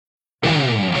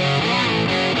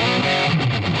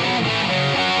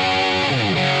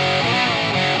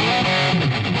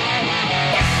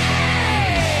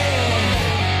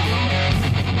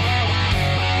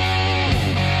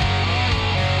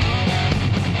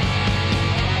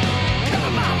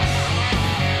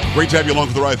Great to have you along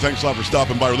for the ride. Thanks a lot for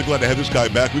stopping by. Really glad to have this guy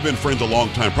back. We've been friends a long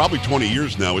time, probably 20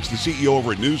 years now. It's the CEO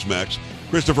over at Newsmax,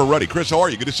 Christopher Ruddy. Chris, how are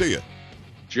you? Good to see you.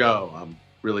 Joe, I'm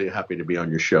really happy to be on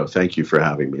your show. Thank you for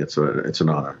having me. It's an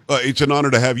honor. It's an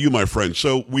honor to have you, my friend.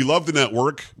 So we love the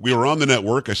network. We were on the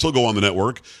network. I still go on the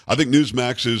network. I think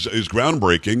Newsmax is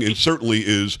groundbreaking and certainly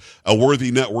is a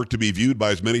worthy network to be viewed by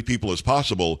as many people as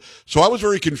possible. So I was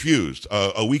very confused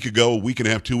a week and a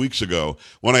half, 2 weeks ago,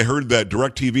 when I heard that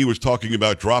DirecTV was talking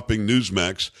about dropping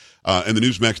Newsmax and the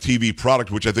Newsmax TV product,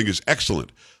 which I think is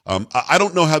excellent. I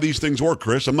don't know how these things work,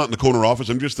 Chris. I'm not in the corner office.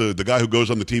 I'm just the guy who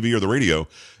goes on the TV or the radio.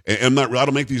 And I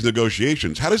don't make these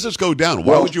negotiations. How does this go down?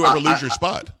 Why would you ever lose your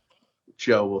spot?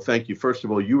 Joe, well, thank you. First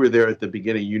of all, you were there at the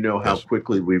beginning. You know how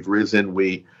quickly we've risen.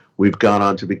 We've gone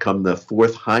on to become the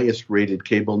fourth highest rated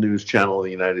cable news channel in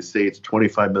the United States.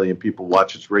 25 million people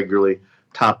watch us regularly.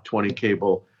 Top 20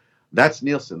 cable. That's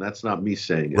Nielsen. That's not me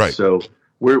saying it. Right. So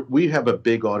we have a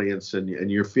big audience, and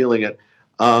you're feeling it.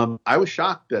 I was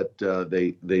shocked that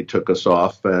they took us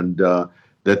off and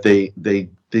that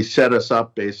they set us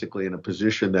up basically in a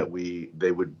position that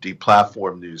they would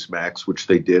deplatform Newsmax, which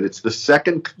they did. It's the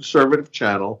second conservative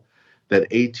channel that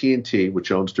AT&T,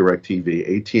 which owns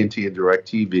DirecTV, AT&T and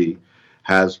DirecTV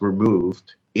has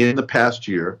removed in the past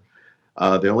year.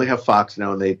 They only have Fox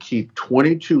now, and they keep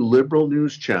 22 liberal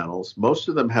news channels. Most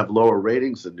of them have lower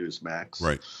ratings than Newsmax.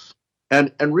 Right.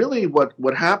 And really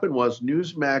what happened was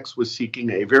Newsmax was seeking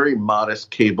a very modest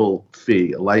cable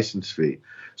fee, a license fee.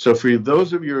 So for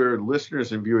those of your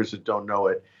listeners and viewers that don't know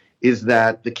it, is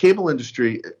that the cable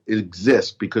industry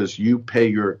exists because you pay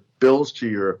your bills to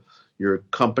your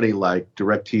company like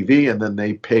DirecTV, and then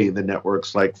they pay the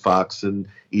networks like Fox and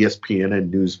ESPN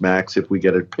and Newsmax if we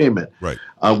get a payment. Right.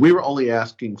 We were only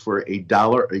asking for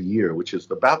 $1 a year, which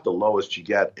is about the lowest you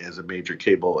get as a major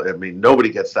cable. I mean, nobody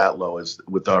gets that low as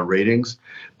with our ratings,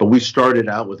 but we started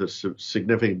out with a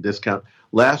significant discount.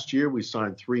 Last year, we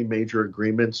signed 3 major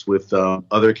agreements with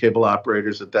other cable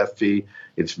operators at that fee.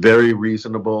 It's very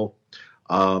reasonable.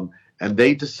 And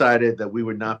they decided that we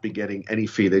would not be getting any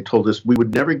fee. They told us we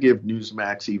would never give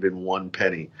Newsmax even 1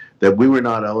 penny, that we were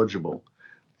not eligible.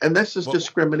 And this is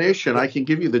discrimination. I can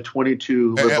give you the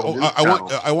 22 liberal news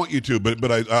channels. I want you to,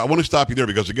 but I want to stop you there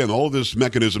because, again, all of this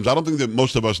mechanisms, I don't think that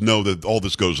most of us know that all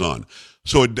this goes on.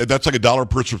 So that's like $1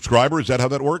 per subscriber? Is that how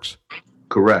that works?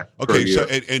 Correct. Okay, so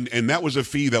and that was a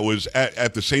fee that was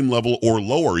at the same level or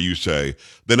lower, you say,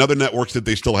 than other networks that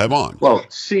they still have on. Well,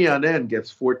 CNN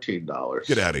gets $14.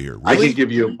 Get out of here! Really? I can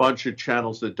give you a bunch of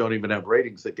channels that don't even have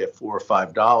ratings that get $4 or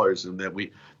 $5, and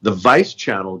then the Vice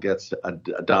channel gets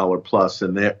 $1 plus,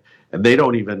 and they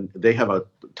don't even they have a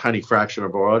tiny fraction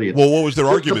of our audience. Well, what was their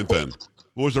argument then?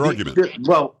 What was their argument?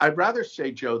 Well, I'd rather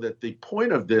say, Joe, that the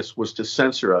point of this was to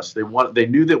censor us. They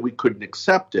knew that we couldn't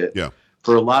accept it. Yeah.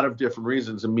 For a lot of different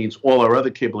reasons. It means all our other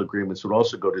cable agreements would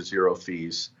also go to 0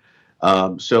 fees.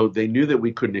 So they knew that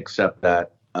we couldn't accept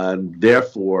that. And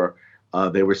therefore,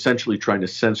 they were essentially trying to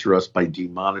censor us by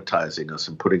demonetizing us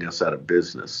and putting us out of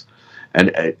business.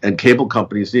 And cable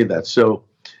companies need that. So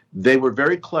they were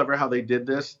very clever how they did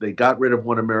this. They got rid of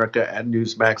One America and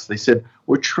Newsmax. They said,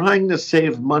 we're trying to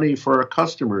save money for our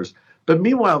customers. But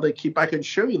meanwhile, I can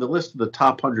show you the list of the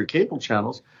top 100 cable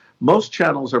channels. Most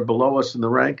channels are below us in the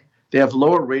rank. They have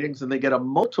lower ratings and they get a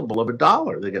multiple of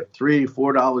 $1. They get $3,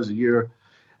 $4 a year.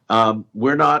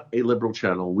 We're not a liberal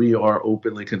channel. We are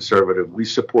openly conservative. We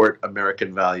support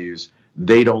American values.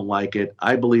 They don't like it.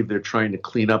 I believe they're trying to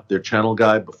clean up their channel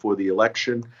guide before the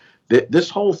election. This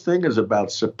whole thing is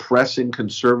about suppressing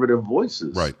conservative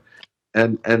voices. Right.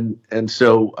 And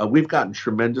so we've gotten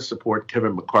tremendous support.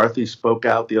 Kevin McCarthy spoke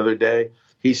out the other day.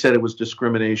 He said it was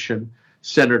discrimination.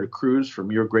 Senator Cruz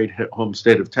from your great home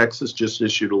state of Texas just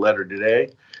issued a letter today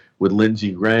with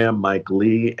Lindsey Graham, Mike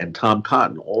Lee, and Tom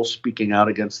Cotton all speaking out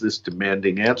against this,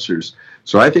 demanding answers.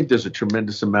 So I think there's a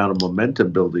tremendous amount of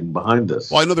momentum building behind this.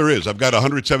 Well, I know there is. I've got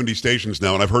 170 stations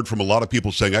now, and I've heard from a lot of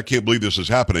people saying, I can't believe this is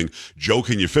happening. Joe,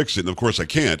 can you fix it? And, of course, I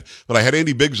can't. But I had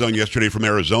Andy Biggs on yesterday from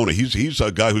Arizona. He's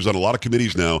a guy who's on a lot of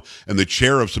committees now and the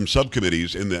chair of some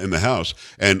subcommittees in the House.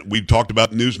 And we talked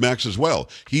about Newsmax as well.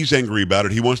 He's angry about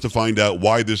it. He wants to find out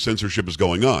why this censorship is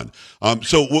going on.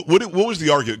 So what was the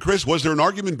argument? Chris, was there an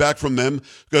argument back from them?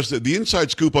 Because the inside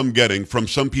scoop I'm getting from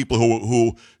some people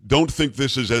who don't think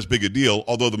this is as big a deal,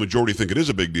 although the majority think it is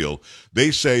a big deal, they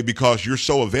say because you're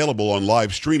so available on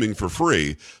live streaming for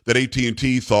free that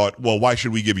AT&T thought, well, why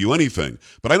should we give you anything?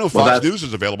 But I know Fox News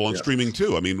is available on streaming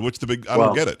too. I mean, what's the big? I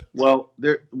don't get it. Well,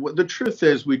 the truth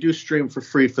is we do stream for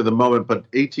free for the moment, but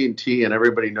AT&T and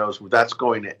everybody knows that's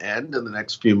going to end in the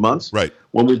next few months. Right.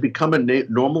 When we become a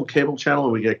normal cable channel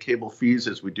and we get cable fees,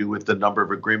 as we do with the number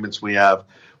of agreements we have,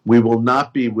 we will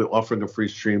not be offering a free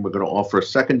stream. We're going to offer a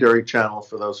secondary channel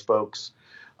for those folks.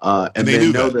 And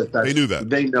they know that. They knew that.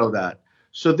 They know that.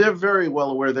 So they're very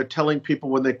well aware. They're telling people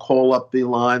when they call up the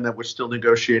line that we're still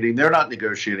negotiating. They're not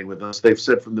negotiating with us. They've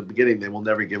said from the beginning they will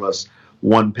never give us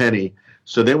one penny.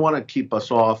 So they want to keep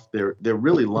us off. They're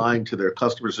really lying to their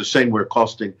customers. They're saying we're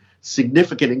costing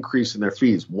significant increase in their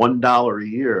fees, $1 a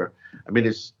year. I mean,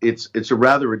 it's a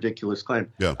rather ridiculous claim.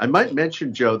 Yeah. I might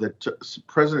mention, Joe, that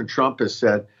President Trump has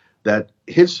said that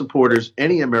his supporters,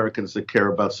 any Americans that care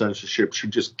about censorship,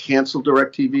 should just cancel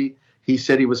DirecTV. He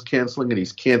said he was canceling it.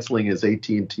 He's canceling his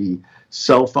AT&T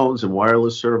cell phones and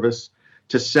wireless service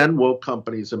to send woke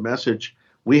companies a message.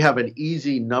 We have an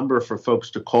easy number for folks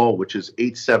to call, which is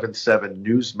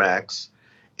 877-NEWSMAX,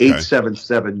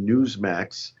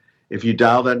 877-NEWSMAX. If you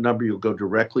dial that number, you'll go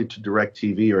directly to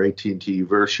DirecTV or AT&T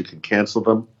Uverse. You can cancel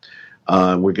them.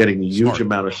 We're getting a huge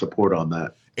amount of support on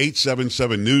that.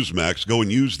 877-NEWSMAX. Go and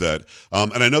use that.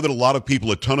 And I know that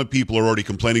a ton of people are already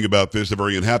complaining about this. They're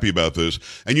very unhappy about this.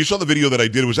 And you saw the video that I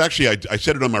did. It was actually, I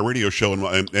said it on my radio show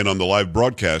and on the live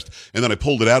broadcast, and then I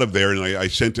pulled it out of there and I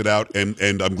sent it out,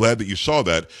 and I'm glad that you saw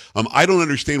that. I don't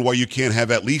understand why you can't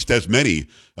have at least as many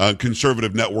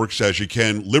conservative networks as you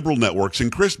can liberal networks.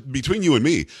 And Chris, between you and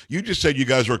me, you just said you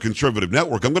guys are a conservative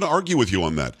network. I'm going to argue with you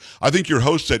on that. I think your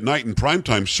hosts at night and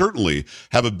primetime certainly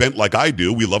have a bent like I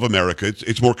do. We love America.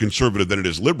 It's more conservative than it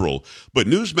is liberal. But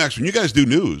Newsmax, when you guys do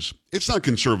news, it's not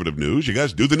conservative news. You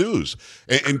guys do the news.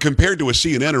 And compared to a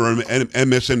CNN or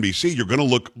MSNBC, you're going to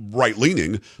look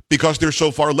right-leaning because they're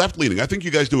so far left-leaning. I think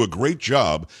you guys do a great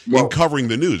job in covering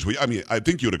the news. I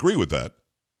think you'd agree with that.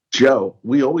 Joe,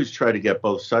 we always try to get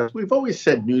both sides. We've always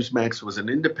said Newsmax was an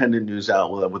independent news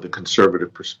outlet with a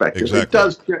conservative perspective.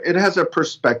 Exactly. It has a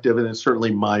perspective, and it's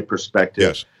certainly my perspective,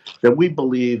 yes, that we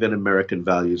believe in American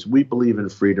values. We believe in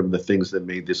freedom, the things that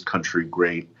made this country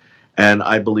great. And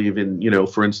I believe in,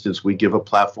 for instance, we give a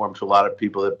platform to a lot of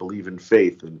people that believe in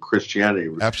faith and Christianity.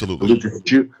 Absolutely.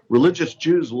 Religious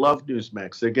Jews love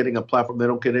Newsmax. They're getting a platform they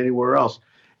don't get anywhere else.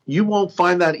 You won't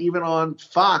find that even on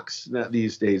Fox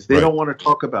these days. They don't want to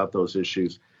talk about those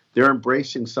issues. They're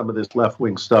embracing some of this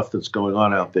left-wing stuff that's going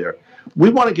on out there.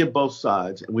 We want to get both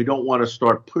sides, and we don't want to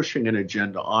start pushing an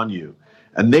agenda on you.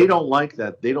 And they don't like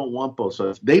that. They don't want both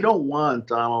sides. They don't want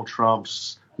Donald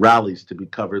Trump's rallies to be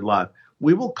covered live.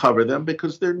 We will cover them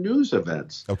because they're news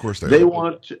events. Of course they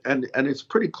want to, and it's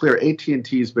pretty clear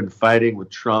AT&T has been fighting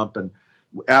with Trump. And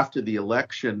after the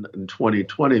election in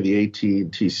 2020, the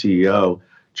AT&T CEO,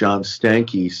 John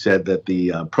Stankey, said that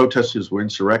the protesters were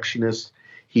insurrectionists.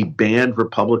 He banned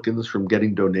Republicans from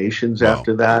getting donations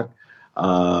after that.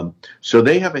 So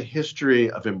they have a history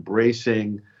of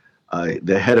embracing.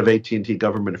 The head of AT&T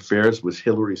Government Affairs was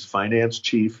Hillary's finance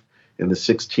chief in the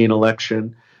 2016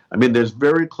 election. I mean, there's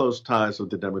very close ties with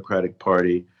the Democratic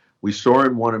Party. We saw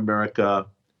in One America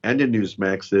and in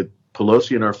Newsmax that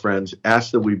Pelosi and our friends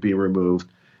asked that we be removed,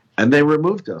 and they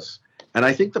removed us. And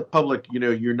I think the public,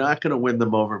 you're not going to win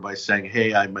them over by saying,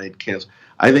 hey, I might cancel.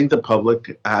 I think the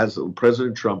public, as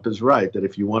President Trump is right, that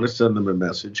if you want to send them a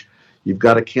message, you've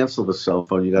got to cancel the cell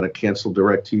phone. You got to cancel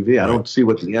DirecTV. I don't see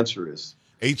what the answer is.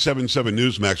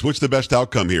 877-NEWSMAX. What's the best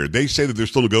outcome here? They say that they're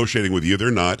still negotiating with you.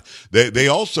 They're not. They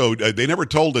also, they never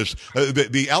told us.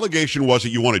 The allegation was that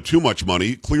you wanted too much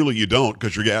money. Clearly you don't,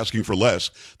 because you're asking for less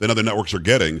than other networks are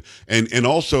getting. And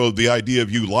also the idea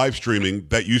of you live streaming,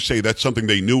 that you say that's something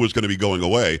they knew was going to be going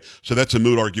away. So that's a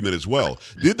moot argument as well.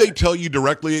 Did they tell you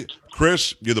directly,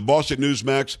 Chris, you're the boss at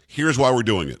Newsmax, here's why we're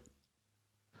doing it?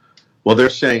 Well,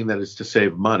 they're saying that it's to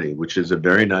save money, which is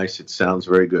it sounds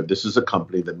very good. This is a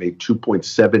company that made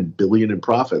 $2.7 billion in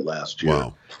profit last year.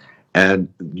 Wow. And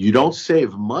you don't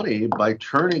save money by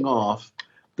turning off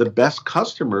the best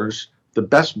customers, the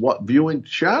best viewing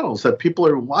channels that people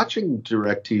are watching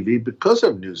DirecTV because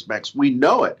of Newsmax. We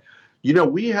know it.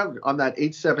 We have on that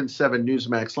 877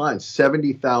 Newsmax line,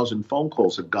 70,000 phone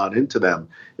calls have gone into them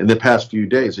in the past few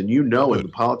days. And in the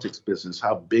politics business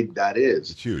how big that is.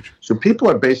 It's huge. So people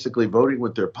are basically voting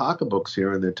with their pocketbooks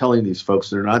here, and they're telling these folks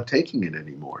they're not taking it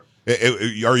anymore.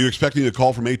 Are you expecting a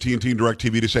call from AT&T and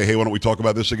DirecTV to say, hey, why don't we talk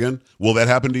about this again? Will that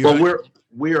happen to you? Well,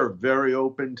 we are very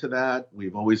open to that.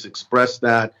 We've always expressed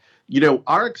that.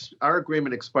 Our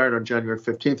agreement expired on January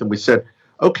 15th, and we said,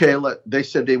 okay, they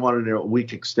said they wanted a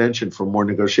week extension for more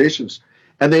negotiations,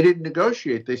 and they didn't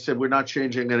negotiate. They said, we're not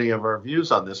changing any of our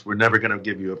views on this. We're never going to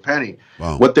give you a penny.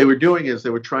 Wow. What they were doing is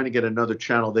they were trying to get another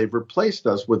channel. They've replaced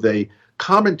us with a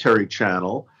commentary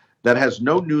channel that has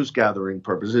no news gathering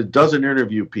purpose. It doesn't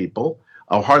interview people.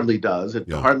 hardly does. It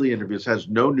hardly interviews, has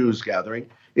no news gathering.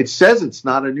 It says it's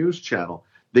not a news channel.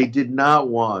 They did not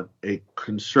want a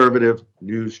conservative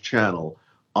news channel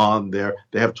on there.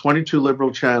 They have 22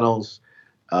 liberal channels,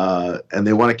 and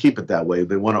they want to keep it that way.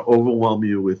 They want to overwhelm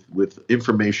you with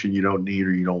information you don't need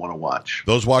or you don't want to watch.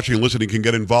 Those watching and listening can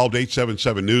get involved,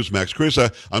 877 Newsmax. Chris,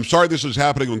 I'm sorry this is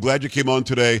happening. I'm glad you came on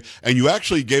today, and you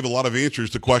actually gave a lot of answers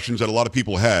to questions that a lot of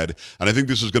people had, and I think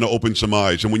this is going to open some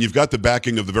eyes. And when you've got the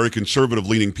backing of the very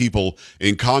conservative-leaning people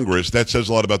in Congress, that says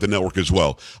a lot about the network as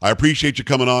well. I appreciate you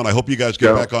coming on. I hope you guys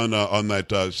get back on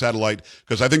that satellite,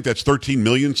 because I think that's 13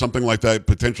 million, something like that,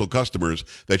 potential customers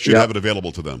that should have it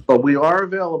available to them. But we are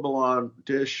available on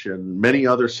Dish and many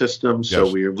other systems, so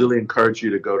we really encourage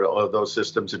you to go to all of those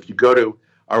systems. If you go to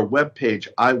our webpage,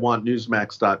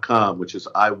 iwantnewsmax.com, which is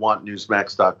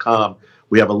iwantnewsmax.com,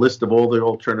 we have a list of all the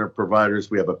alternative providers.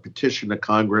 We have a petition to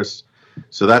Congress.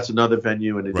 So that's another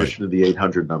venue in addition to the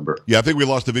 800 number. Yeah, I think we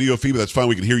lost the video feed, but that's fine.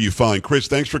 We can hear you fine. Chris,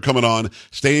 thanks for coming on.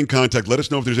 Stay in contact. Let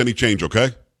us know if there's any change,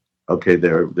 okay? Okay,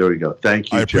 there we go.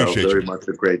 Thank you, I appreciate Joe, very much.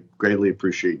 Greatly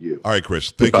appreciate you. All right,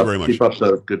 Chris. Thank you very much. Keep up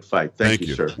the good fight. Thank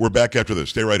you, sir. We're back after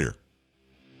this. Stay right here.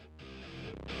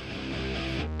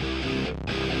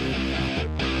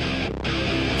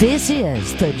 This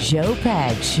is the Joe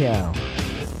Pags Show.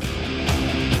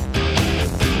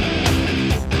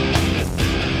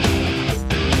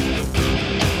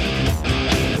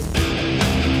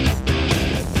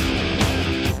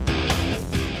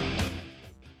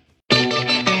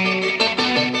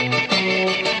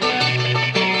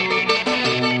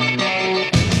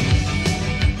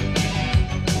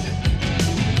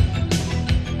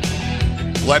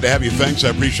 Glad to have you. Thanks. I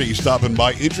appreciate you stopping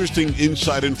by. Interesting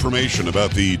inside information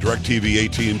about the DirecTV,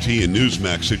 AT&T, and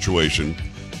Newsmax situation.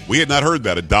 We had not heard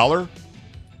that. $1?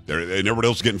 And everybody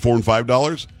else getting $4 and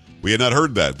 $5? We had not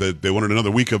heard that. They wanted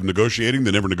another week of negotiating.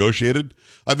 They never negotiated.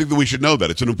 I think that we should know that.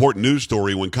 It's an important news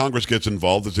story. When Congress gets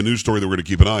involved, it's a news story that we're going to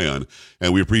keep an eye on.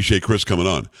 And we appreciate Chris coming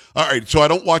on. All right, so I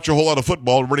don't watch a whole lot of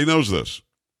football. Everybody knows this.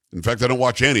 In fact, I don't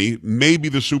watch any. Maybe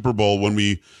the Super Bowl when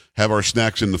we have our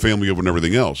snacks in the family over and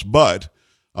everything else. But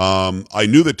I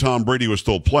knew that Tom Brady was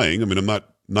still playing. I mean, I'm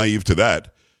not naive to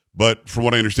that. But from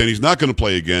what I understand, he's not going to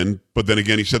play again. But then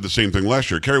again, he said the same thing last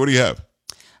year. Carrie, what do you have?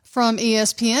 From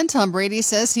ESPN, Tom Brady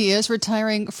says he is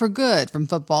retiring for good from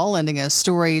football, ending a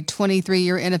storied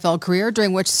 23-year NFL career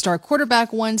during which the star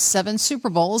quarterback won 7 Super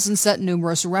Bowls and set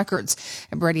numerous records.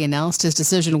 And Brady announced his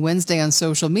decision Wednesday on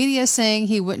social media, saying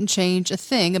he wouldn't change a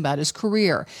thing about his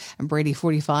career. And Brady,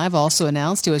 45, also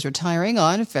announced he was retiring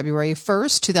on February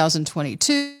 1st,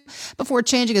 2022, before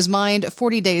changing his mind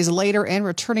 40 days later and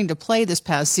returning to play this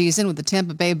past season with the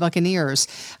Tampa Bay Buccaneers.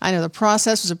 I know the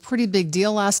process was a pretty big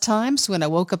deal last time, so when I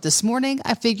woke up this morning,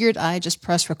 I figured I'd just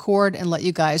press record and let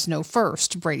you guys know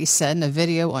first, Brady said in a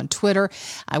video on Twitter.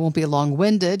 I won't be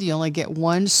long-winded. You only get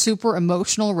one super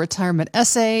emotional retirement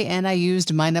essay, and I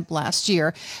used mine up last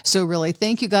year. So really,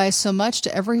 thank you guys so much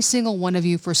to every single one of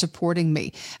you for supporting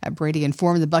me. Brady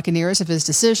informed the Buccaneers of his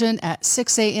decision at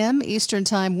 6 a.m. Eastern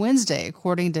Time Wednesday.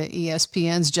 According to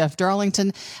ESPN's Jeff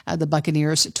Darlington, the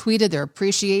Buccaneers tweeted their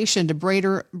appreciation to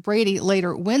Brady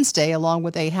later Wednesday, along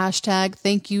with a hashtag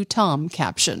Thank You Tom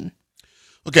caption.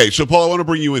 Okay, so Paul, I want to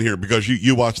bring you in here because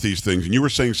you watch these things, and you were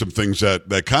saying some things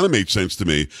that kind of made sense to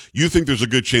me. You think there's a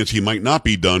good chance he might not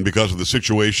be done because of the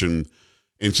situation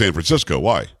in San Francisco.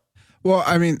 Why? Well,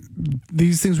 I mean,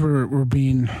 these things were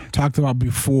being talked about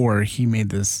before he made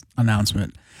this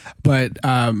announcement. But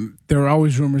there were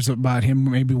always rumors about him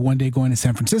maybe one day going to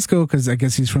San Francisco because I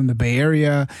guess he's from the Bay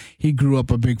Area. He grew up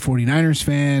a big 49ers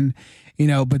fan,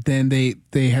 but then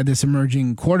they had this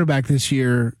emerging quarterback this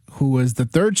year who was the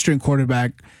third string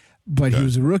quarterback, but he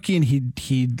was a rookie and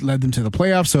he led them to the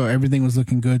playoffs, so everything was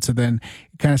looking good. So then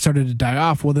it kind of started to die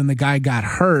off. Well, then the guy got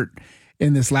hurt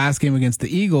in this last game against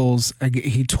the Eagles.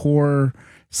 He tore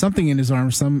something in his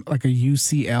arm, like a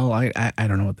UCL. I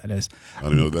don't know what that is. I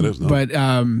don't know what that is. No. But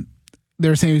they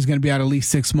were saying he was going to be out at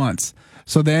least 6 months.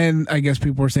 So then I guess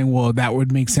people were saying, well, that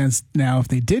would make sense now if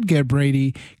they did get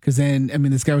Brady, because then, I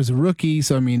mean, this guy was a rookie.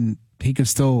 So, I mean, he could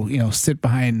still, sit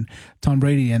behind Tom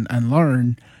Brady and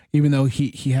learn, even though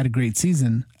he had a great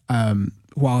season,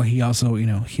 while he also,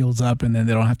 heals up and then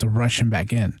they don't have to rush him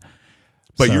back in.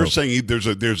 But you're saying there's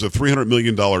a $300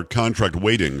 million contract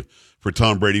waiting for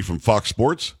Tom Brady from Fox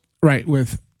Sports? Right,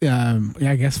 with,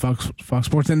 I guess Fox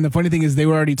Sports. And the funny thing is they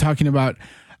were already talking about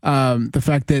the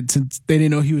fact that since they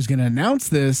didn't know he was going to announce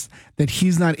this, that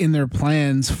he's not in their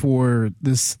plans for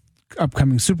this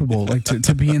upcoming Super Bowl, like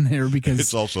to be in there because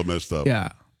it's also messed up. Yeah.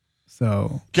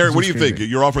 So, Carrie, what do you think?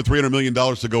 You're offered $300 million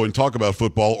to go and talk about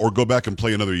football or go back and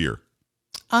play another year?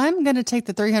 I'm going to take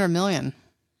the $300 million.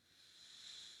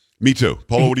 Me too.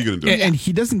 Paulo, what are you going to do? And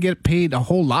he doesn't get paid a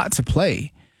whole lot to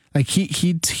play. Like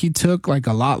he took like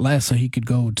a lot less so he could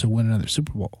go to win another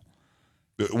Super Bowl.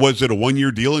 Was it a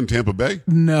 1-year deal in Tampa Bay?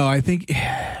 No, I think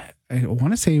I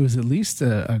want to say it was at least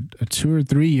a 2 or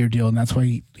 3 year deal, and that's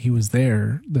why he was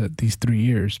there these 3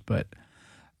 years. But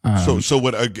so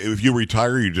what? If you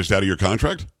retire, you're just out of your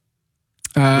contract.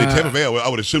 I mean, Tampa Bay, I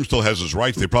would assume, still has his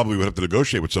rights. They probably would have to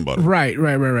negotiate with somebody. Right.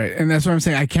 And that's what I'm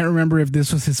saying. I can't remember if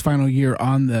this was his final year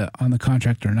on the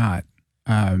contract or not.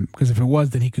 Because if it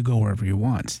was, then he could go wherever he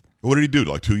wants. What did he do?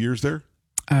 Like 2 years there?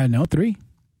 No, 3.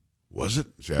 Was it?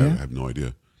 See, I have no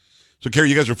idea. So, Carrie,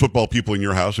 you guys are football people in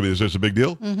your house. I mean, is this a big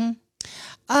deal?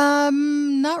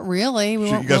 Mm-hmm. Not really.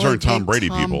 You guys aren't Tom Brady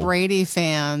people. Tom Brady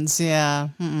fans, yeah.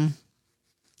 Mm-mm.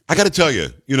 I got to tell you,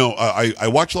 I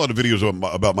watch a lot of videos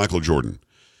about Michael Jordan.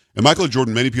 And Michael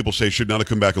Jordan, many people say, should not have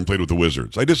come back and played with the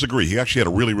Wizards. I disagree. He actually had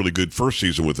a really, really good first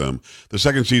season with them. The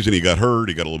second season, he got hurt.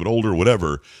 He got a little bit older,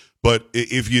 whatever. But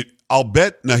I'll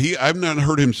bet, now I've not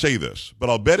heard him say this, but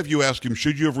I'll bet if you ask him,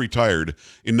 should you have retired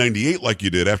in 98 like you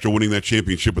did after winning that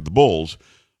championship with the Bulls,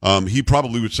 he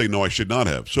probably would say, no, I should not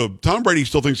have. So Tom Brady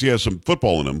still thinks he has some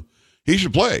football in him. He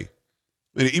should play.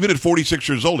 And even at 46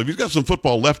 years old, if he's got some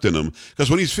football left in him, because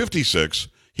when he's 56,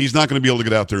 he's not going to be able to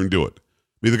get out there and do it. I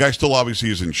mean, the guy still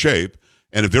obviously is in shape.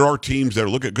 And if there are teams that are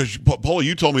looking, because Paula,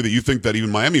 you told me that you think that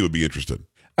even Miami would be interested.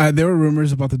 There were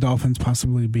rumors about the Dolphins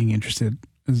possibly being interested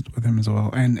with him as well,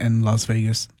 and Las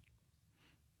Vegas.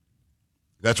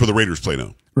 That's where the Raiders play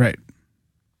now. Right.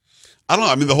 I don't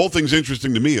know. I mean, the whole thing's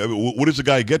interesting to me. I mean, what does the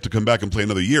guy get to come back and play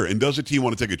another year? And does the team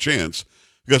want to take a chance?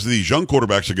 Because these young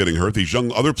quarterbacks are getting hurt. These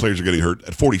young other players are getting hurt.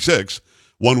 At 46,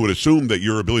 one would assume that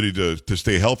your ability to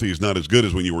stay healthy is not as good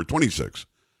as when you were 26.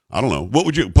 I don't know. What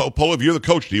would you, Paul, if you're the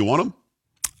coach, do you want him?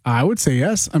 I would say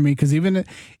yes. I mean, because even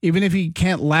if he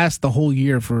can't last the whole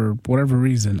year for whatever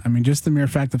reason, I mean, just the mere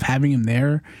fact of having him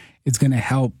there, it's going to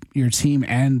help your team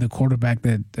and the quarterback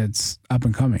that's up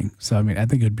and coming. So, I mean, I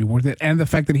think it would be worth it. And the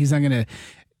fact that he's not going to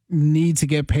need to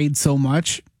get paid so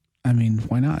much, I mean,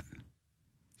 why not?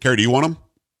 Carrie, do you want him?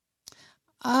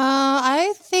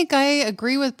 I think I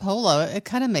agree with Polo. It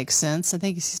kind of makes sense. I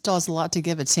think he still has a lot to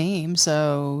give a team.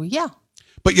 So, yeah.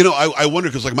 But, I wonder,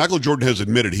 because like Michael Jordan has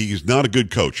admitted he's not a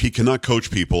good coach. He cannot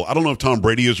coach people. I don't know if Tom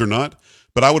Brady is or not,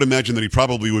 but I would imagine that he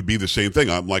probably would be the same thing.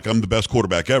 I'm the best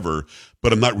quarterback ever,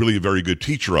 but I'm not really a very good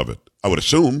teacher of it. I would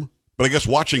assume. But I guess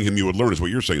watching him, you would learn is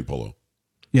what you're saying, Polo.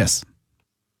 Yes.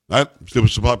 That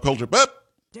was some pop culture. But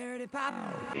Dirty Pop.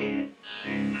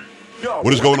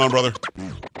 What is going on, brother?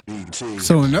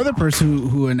 So another person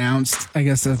who announced, I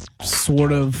guess, a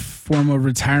sort of form of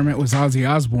retirement was Ozzy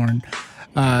Osbourne.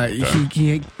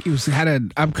 He had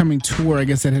an upcoming tour, I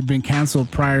guess, that had been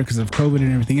canceled prior because of COVID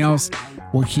and everything else.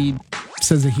 Well, he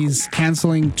says that he's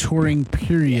canceling touring,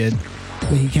 period,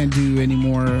 that he can't do any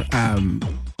more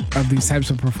of these types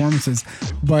of performances.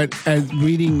 But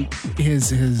reading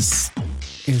his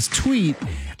tweet,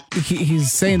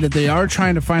 he's saying that they are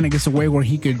trying to find, I guess, a way where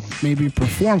he could maybe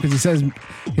perform, because he says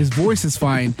his voice is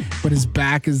fine, but his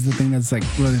back is the thing that's like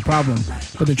really the problem.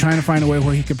 But they're trying to find a way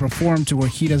where he could perform to where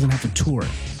he doesn't have to tour.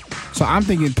 So I'm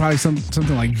thinking probably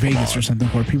something like Vegas or something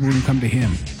where people would come to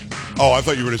him. Oh, I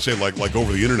thought you were going to say like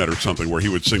over the internet or something where he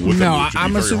would sing with them. No,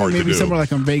 I'm assuming maybe somewhere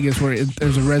like in Vegas where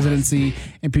there's a residency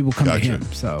and people come to him.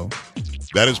 So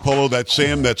that is Polo. That's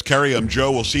Sam. That's Carrie. I'm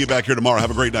Joe. We'll see you back here tomorrow.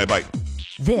 Have a great night. Bye.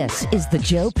 This is the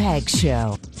Joe Pags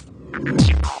Show.